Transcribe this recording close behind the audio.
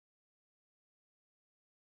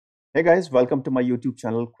Hey guys, welcome to my YouTube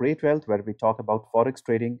channel Create Wealth, where we talk about Forex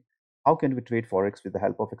trading. How can we trade Forex with the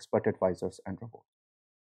help of expert advisors and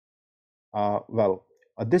robots?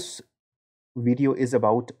 This video is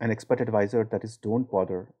about an expert advisor, that is Don't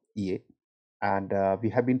Bother EA. And we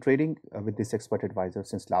have been trading with this expert advisor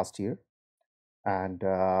since last year. And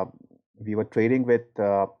we were trading with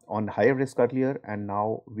on higher risk earlier, and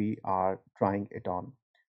now we are trying it on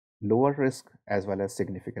lower risk as well as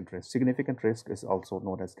significant risk. Significant risk is also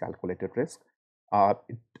known as calculated risk. Uh,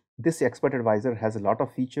 it, this expert advisor has a lot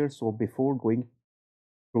of features. So before going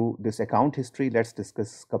through this account history, let's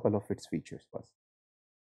discuss a couple of its features first.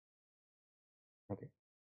 Okay.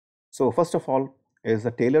 So first of all is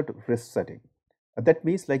a tailored risk setting. That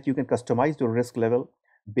means like you can customize your risk level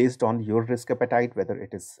based on your risk appetite, whether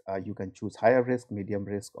it is you can choose higher risk, medium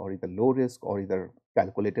risk, or either low risk, or either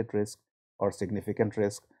calculated risk or significant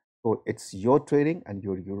risk. So it's your trading and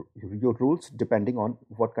your rules depending on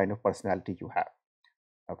what kind of personality you have.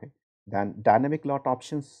 Okay. Then dynamic lot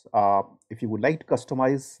options. If you would like to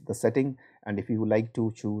customize the setting, and if you would like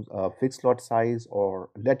to choose a fixed lot size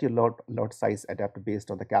or let your lot size adapt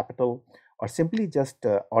based on the capital, or simply just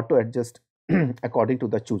auto adjust according to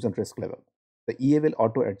the chosen risk level. The EA will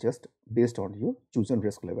auto adjust based on your chosen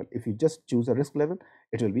risk level. If you just choose a risk level,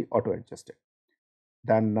 it will be auto adjusted.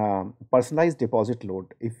 Then personalized deposit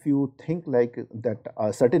load. If you think like that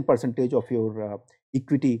a certain percentage of your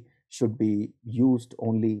equity should be used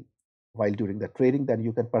only while during the trading, then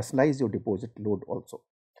you can personalize your deposit load also.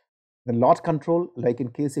 The lot control, like in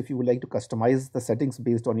case if you would like to customize the settings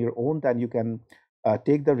based on your own, then you can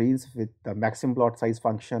take the reins with the maximum lot size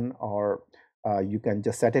function, or you can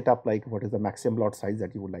just set it up like what is the maximum lot size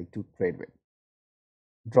that you would like to trade with.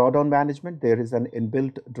 Drawdown management, there is an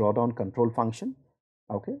inbuilt drawdown control function,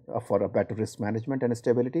 okay, for a better risk management and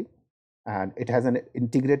stability. And it has an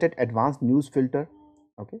integrated advanced news filter,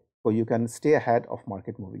 okay, so you can stay ahead of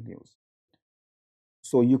market moving news.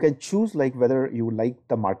 So you can choose like whether you like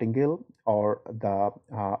the martingale or the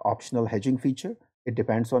optional hedging feature. It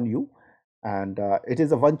depends on you. And it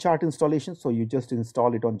is a one chart installation, so you just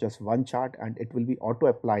install it on just one chart and it will be auto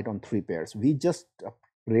applied on 3 pairs. We just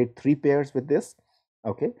trade 3 pairs with this,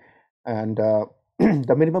 okay. And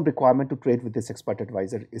the minimum requirement to trade with this expert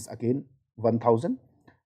advisor is again 1000.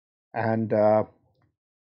 And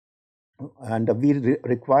we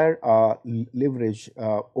require leverage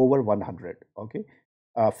over 100, okay.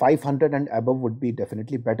 500 and above would be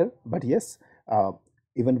definitely better, but yes,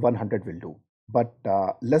 even 100 will do. But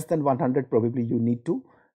less than 100, probably you need to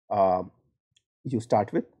you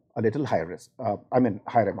start with a little higher risk,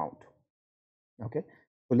 higher amount, okay.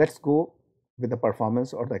 So let's go with the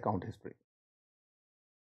performance or the account history.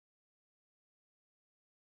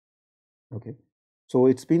 Okay, so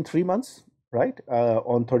it's been 3 months, right?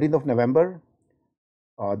 On 13th of November,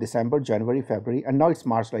 December, January, February, and now it's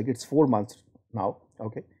March. Like it's 4 months now.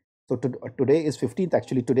 Okay, so today is 15th.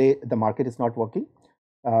 Actually, today the market is not working,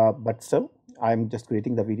 but still, I'm just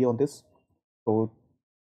creating the video on this. So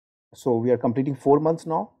we are completing 4 months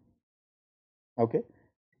now. Okay,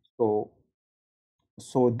 so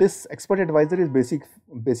this expert advisor is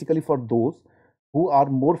basically for those who are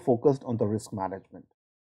more focused on the risk management.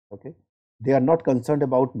 Okay, they are not concerned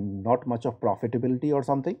about not much of profitability or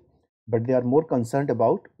something, but they are more concerned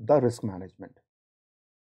about the risk management.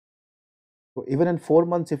 So even in 4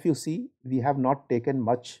 months, if you see, we have not taken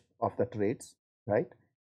much of the trades, right?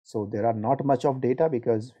 So there are not much of data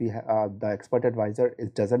because the expert advisor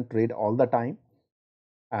doesn't trade all the time,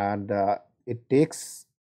 and it takes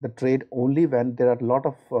the trade only when there are a lot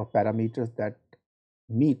of parameters that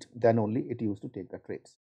meet. Then only it used to take the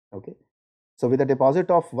trades. Okay. So with a deposit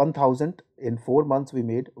of 1000 in 4 months, we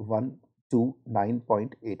made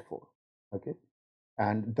 129.84. Okay.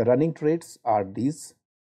 And the running trades are these.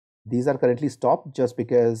 These are currently stopped just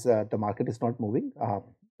because the market is not moving.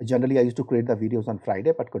 Generally, I used to create the videos on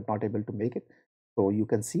Friday, but could not able to make it. So you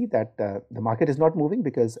can see that the market is not moving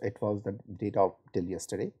because it was the data till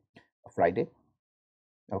yesterday, Friday.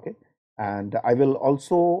 Okay. And I will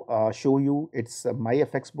also show you its my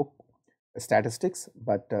FX book statistics,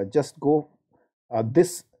 but just go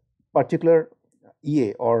this particular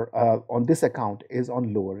EA or on this account is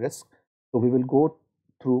on lower risk. So we will go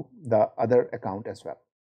through the other account as well.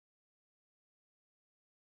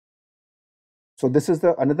 So this is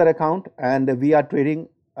the another account, and we are trading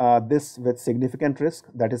this with significant risk,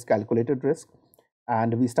 that is calculated risk.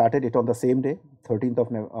 And we started it on the same day, 13th of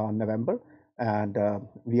November. And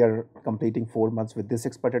we are completing 4 months with this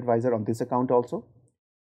expert advisor on this account also.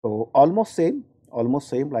 So almost same,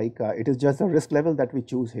 like it is just the risk level that we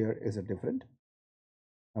choose here is a different.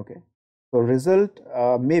 Okay. So result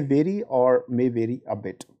may vary or may vary a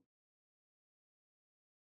bit.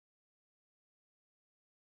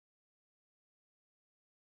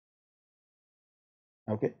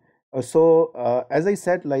 Okay. As I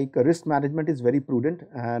said, like risk management is very prudent,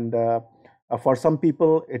 and for some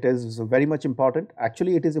people it is very much important.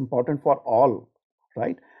 Actually, it is important for all,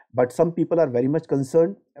 right? But some people are very much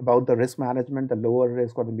concerned about the risk management, the lower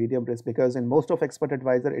risk or the medium risk, because in most of expert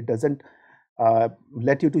advisor, it doesn't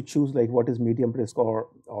let you to choose like what is medium risk, or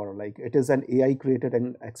like it is an AI created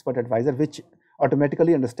an expert advisor which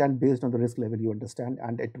automatically understand based on the risk level you understand,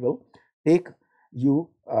 and it will take you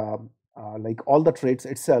like all the trades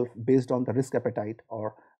itself based on the risk appetite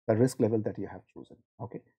or the risk level that you have chosen.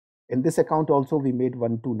 Okay. In this account also we made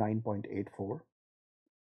 129.84.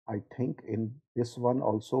 I think in this one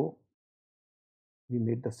also we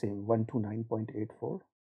made the same 129.84,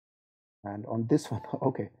 and on this one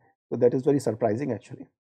okay, so that is very surprising actually.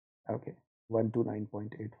 Okay,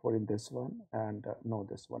 129.84 in this one, and no,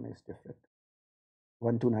 this one is different.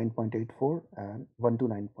 129.84 and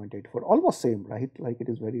 129.84, almost same, right? Like it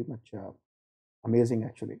is very much amazing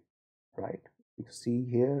actually, right? You see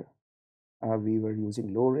here we were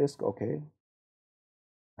using low risk, okay,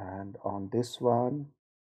 and on this one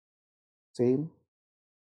same,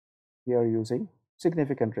 we are using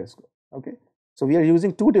significant risk. Okay, so we are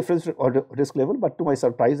using two different risk level, but to my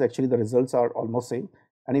surprise actually the results are almost same.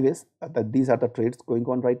 Anyways, these are the trades going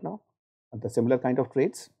on right now, the similar kind of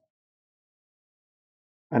trades.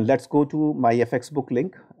 And let's go to my FX book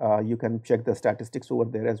link. You can check the statistics over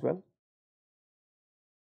there as well.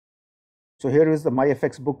 So here is the my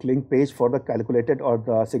FX book link page for the calculated or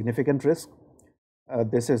the significant risk.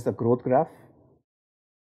 This is the growth graph.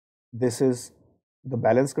 This is the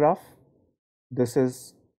balance graph. This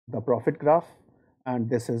is the profit graph, and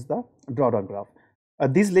this is the drawdown graph.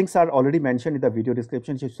 These links are already mentioned in the video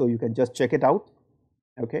description, so you can just check it out.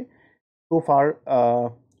 Okay, so far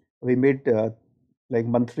we made like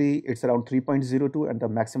monthly it's around 3.02, and the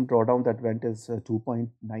maximum drawdown that went is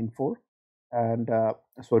 2.94, and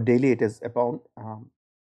so daily it is about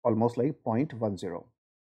almost like 0.10.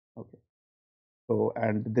 Okay, so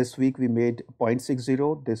and this week we made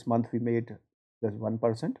 0.60, this month we made just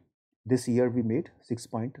 1%, this year we made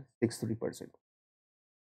 6.63%,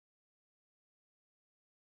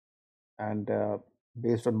 and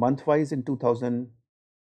based on month wise in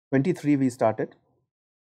 2023 we started.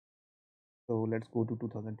 So let's go to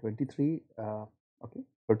 2023. Okay,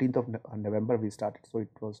 13th of November we started. So it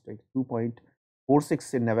was like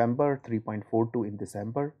 2.46 in November, 3.42 in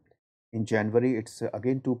December. In January, it's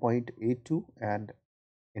again 2.82, and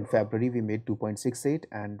in February we made 2.68,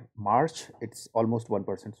 and March it's almost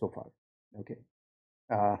 1% so far. Okay,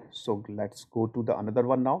 so let's go to the another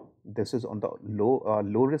one now. This is on the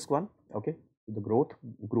low risk one. Okay, the growth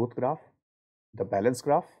graph, the balance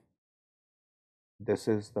graph. This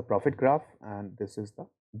is the profit graph, and this is the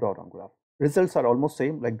drawdown graph. Results are almost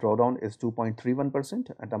same, like drawdown is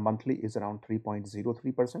 2.31%, and the monthly is around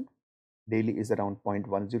 3.03%, daily is around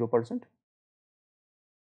 0.10%.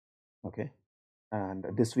 Okay, and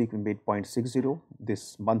this week we made 0.60,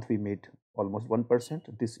 this month we made almost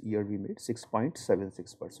 1%, this year we made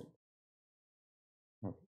 6.76%.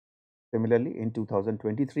 Okay. Similarly, in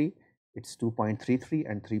 2023 it's 2.33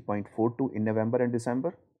 and 3.42 in November and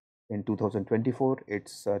December. In 2024,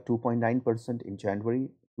 it's 2.9% in January,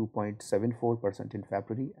 2.74% in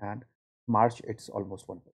February, and March, it's almost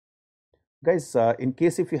 1%. Guys, in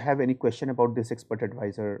case if you have any question about this expert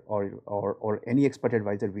advisor or any expert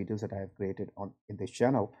advisor videos that I have created in this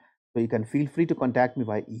channel, so you can feel free to contact me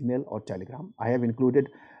via email or Telegram. I have included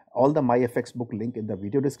all the MyFX book link in the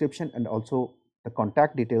video description, and also the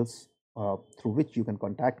contact details through which you can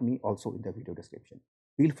contact me also in the video description.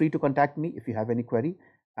 Feel free to contact me if you have any query.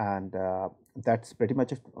 And that's pretty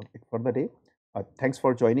much it for the day. Thanks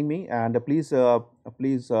for joining me, and please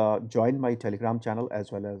join my Telegram channel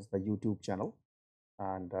as well as the YouTube channel,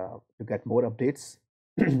 and to get more updates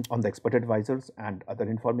on the expert advisors and other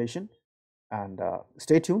information. And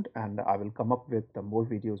stay tuned, and I will come up with more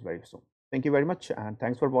videos very soon. Thank you very much, and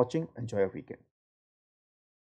thanks for watching. Enjoy your weekend.